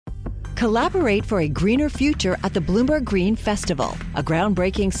Collaborate for a greener future at the Bloomberg Green Festival, a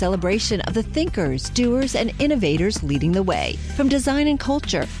groundbreaking celebration of the thinkers, doers, and innovators leading the way. From design and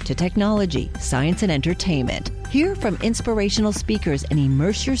culture to technology, science, and entertainment. Hear from inspirational speakers and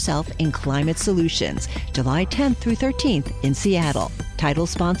immerse yourself in climate solutions. July 10th through 13th in Seattle. Title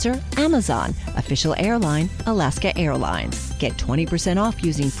sponsor, Amazon. Official airline, Alaska Airlines. Get 20% off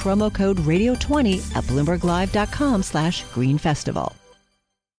using promo code radio20 at bloomberglive.com/greenfestival.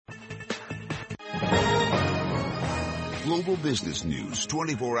 Global business news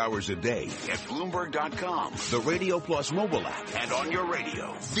 24 hours a day at Bloomberg.com, the Radio Plus mobile app, and on your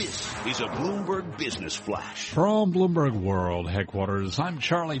radio. This is a Bloomberg Business Flash. From Bloomberg World Headquarters, I'm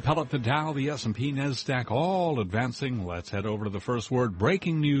Charlie Pellet. The Dow, the S&P, NASDAQ, all advancing. Let's head over to the first word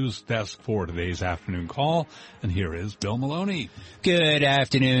breaking news desk for today's afternoon call. And here is Bill Maloney. Good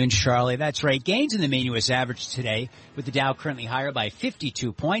afternoon, Charlie. That's right. Gains in the main U.S. average today, with the Dow currently higher by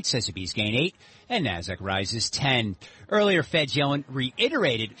 52 points. S&P's gain 8. And NASDAQ rises 10. Earlier, Fed Yellen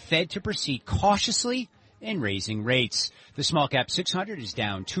reiterated Fed to proceed cautiously in raising rates. The small cap 600 is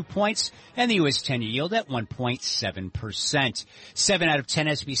down 2 points, and the U.S. 10-year yield at 1.7%. 7 out of 10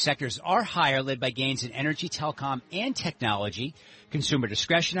 S&P sectors are higher, led by gains in energy, telecom, and technology. Consumer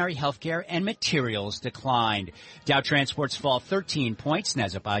discretionary, healthcare, and materials declined. Dow Transports fall 13 points.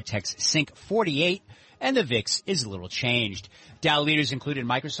 Nasdaq Biotech's sink 48. And the VIX is little changed. Dow leaders included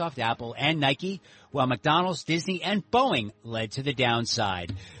Microsoft, Apple, and Nike, while McDonald's, Disney, and Boeing led to the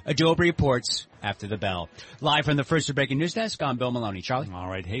downside. Adobe reports after the bell. Live from the first breaking news desk, I'm Bill Maloney. Charlie? All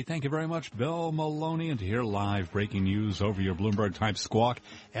right. Hey, thank you very much, Bill Maloney. And to hear live breaking news over your Bloomberg type squawk,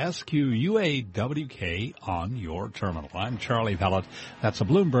 SQUAWK on your terminal. I'm Charlie Pellet. That's a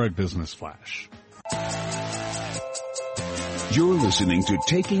Bloomberg Business Flash. You're listening to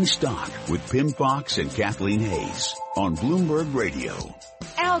Taking Stock with Pim Fox and Kathleen Hayes on Bloomberg Radio.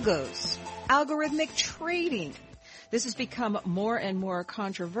 Algos, algorithmic trading. This has become more and more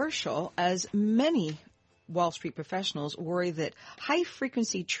controversial as many Wall Street professionals worry that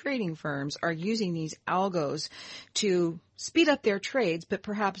high-frequency trading firms are using these algos to speed up their trades, but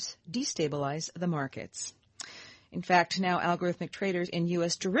perhaps destabilize the markets. In fact, now algorithmic traders in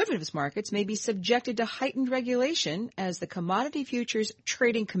U.S. derivatives markets may be subjected to heightened regulation as the Commodity Futures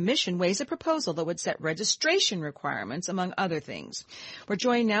Trading Commission weighs a proposal that would set registration requirements, among other things. We're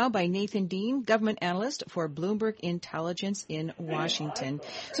joined now by Nathan Dean, government analyst for Bloomberg Intelligence in Washington.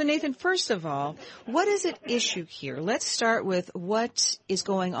 So, Nathan, first of all, what is at issue here? Let's start with what is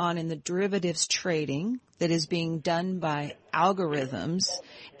going on in the derivatives trading that is being done by algorithms,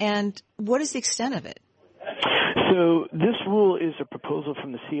 and what is the extent of it? So this rule is a proposal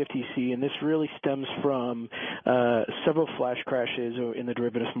from the CFTC, and this really stems from several flash crashes in the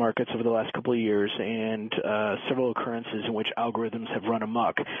derivatives markets over the last couple of years and several occurrences in which algorithms have run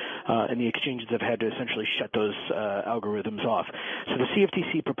amok, and the exchanges have had to essentially shut those algorithms off. So the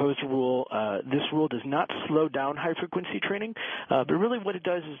CFTC proposed a rule. This rule does not slow down high-frequency trading, but really what it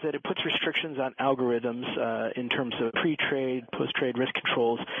does is that it puts restrictions on algorithms in terms of pre-trade, post-trade risk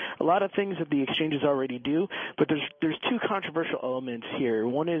controls, a lot of things that the exchanges already do, but there's two controversial elements here.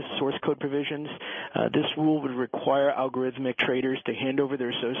 One is source code provisions. This rule would require algorithmic traders to hand over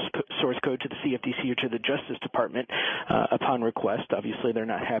their source code to the CFTC or to the Justice Department upon request. Obviously, they're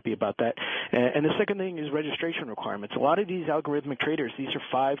not happy about that. And the second thing is registration requirements. A lot of these algorithmic traders, these are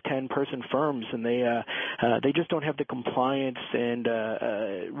 5-10 person firms, and they just don't have the compliance and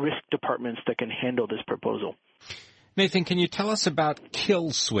risk departments that can handle this proposal. Nathan, can you tell us about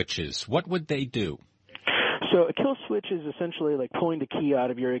kill switches? What would they do? So a kill switch is essentially like pulling the key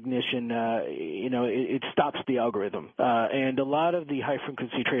out of your ignition. It stops the algorithm. And a lot of the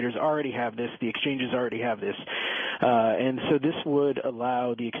high-frequency traders already have this. The exchanges already have this. And so this would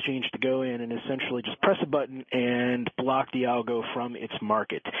allow the exchange to go in and essentially just press a button and block the algo from its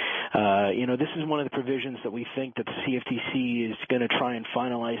market. This is one of the provisions that we think that the CFTC is going to try and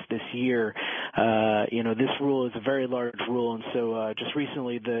finalize this year. This rule is a very large rule, and so just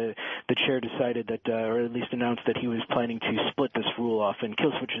recently the chair decided that, or at least announced that he was planning to split this rule off, and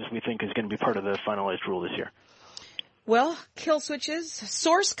kill switches we think is going to be part of the finalized rule this year. Well, kill switches,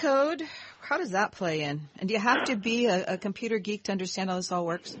 source code, how does that play in? And do you have to be a computer geek to understand how this all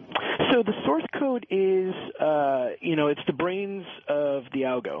works? So the source code is, it's the brains of the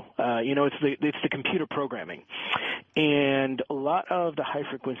algo. It's the computer programming. And a lot of the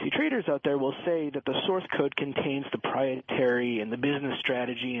high-frequency traders out there will say that the source code contains the proprietary and the business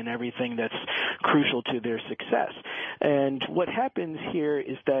strategy and everything that's crucial to their success. And what happens here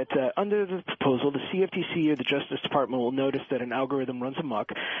is that under the proposal, the CFTC or the Justice Department will notice that an algorithm runs amok,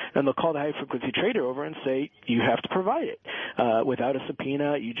 and they'll call the high-frequency trader over and say, you have to provide it. Without a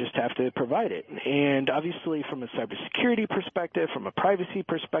subpoena, you just have to provide it. And obviously from a cybersecurity perspective, from a privacy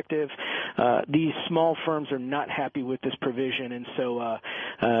perspective, these small firms are not happy with this provision. And so,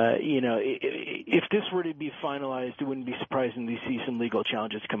 if this were to be finalized, it wouldn't be surprising to see some legal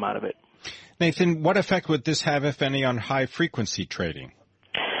challenges come out of it. Nathan, what effect would this have, if any, on high-frequency trading?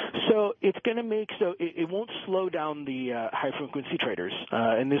 So it's going to it won't slow down the high-frequency traders,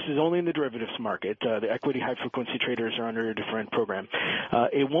 and this is only in the derivatives market. The equity high-frequency traders are under a different program.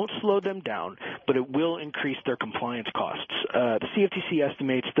 It won't slow them down, but it will increase their compliance costs. The CFTC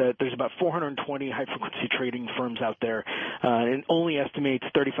estimates that there's about 420 high-frequency trading firms out there, and only estimates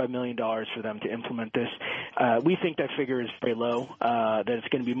 $35 million for them to implement this. We think that figure is very low, that it's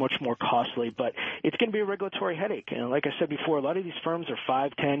going to be much more costly, but it's going to be a regulatory headache. And like I said before, a lot of these firms are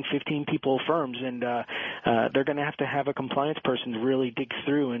 5, 10, 15 people firms, and they're going to have a compliance person really dig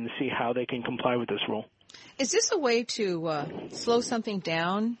through and see how they can comply with this rule. Is this a way to slow something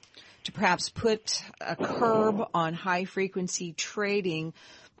down, to perhaps put a curb on high-frequency trading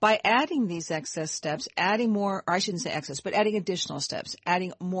by adding these excess steps, adding more, or I shouldn't say excess, but adding additional steps,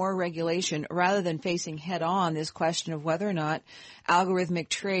 adding more regulation, rather than facing head-on this question of whether or not algorithmic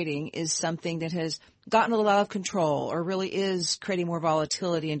trading is something that has gotten a little out of control or really is creating more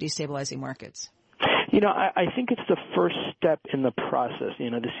volatility and destabilizing markets? I think it's the first step in the process.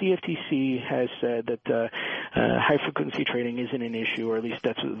 The CFTC has said that high-frequency trading isn't an issue, or at least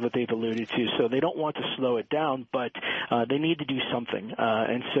that's what they've alluded to. So they don't want to slow it down, but they need to do something.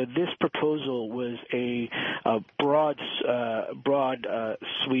 And so this proposal was a broad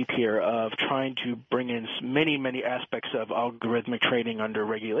sweep here of trying to bring in many, many aspects of algorithmic trading under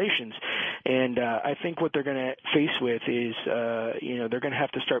regulations. And I think what they're going to face with is, they're going to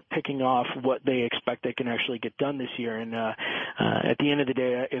have to start picking off what they expect they can actually get done this year. And at the end of the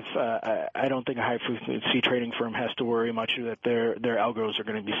day, I don't think a high-frequency trading firm has to worry much that their algos are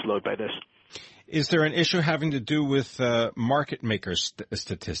going to be slowed by this. Is there an issue having to do with market maker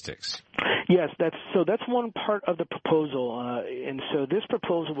statistics? Yes, that's one part of the proposal, and so this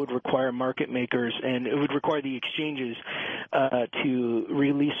proposal would require market makers, and it would require the exchanges to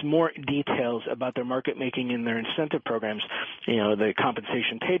release more details about their market making and their incentive programs. The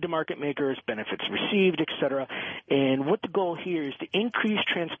compensation paid to market makers, benefits received, et cetera. And what the goal here is to increase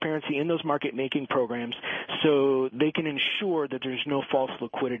transparency in those market making programs, so they can ensure that there's no false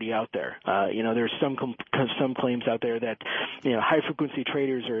liquidity out there. There's some claims out there that high frequency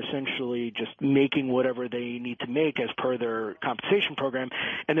traders are essentially just making whatever they need to make as per their compensation program,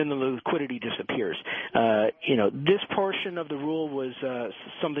 and then the liquidity disappears. This portion of the rule was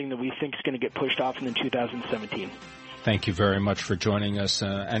something that we think is going to get pushed off in 2017. Thank you very much for joining us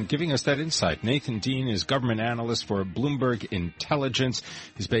and giving us that insight. Nathan Dean is government analyst for Bloomberg Intelligence.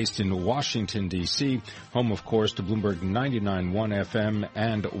 He's based in Washington, D.C., home, of course, to Bloomberg 99.1 FM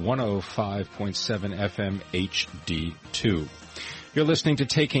and 105.7 FM HD2. You're listening to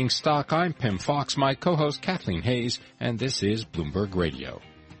Taking Stock. I'm Pim Fox, my co-host Kathleen Hayes, and this is Bloomberg Radio.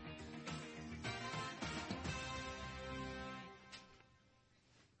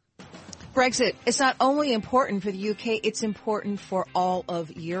 Brexit, it's not only important for the UK, it's important for all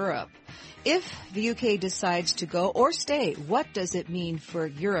of Europe. If the UK decides to go or stay, what does it mean for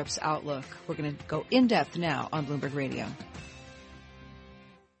Europe's outlook? We're going to go in depth now on Bloomberg Radio.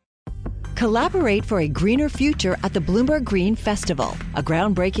 Collaborate for a greener future at the Bloomberg Green Festival, a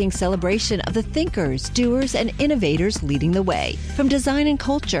groundbreaking celebration of the thinkers, doers, and innovators leading the way. From design and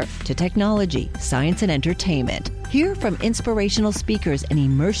culture to technology, science, and entertainment. Hear from inspirational speakers and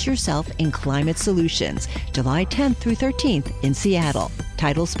immerse yourself in climate solutions. July 10th through 13th in Seattle.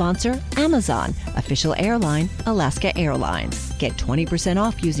 Title sponsor, Amazon. Official airline, Alaska Airlines. Get 20%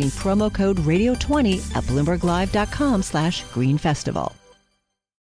 off using promo code Radio20 at BloombergLive.com/Green Festival.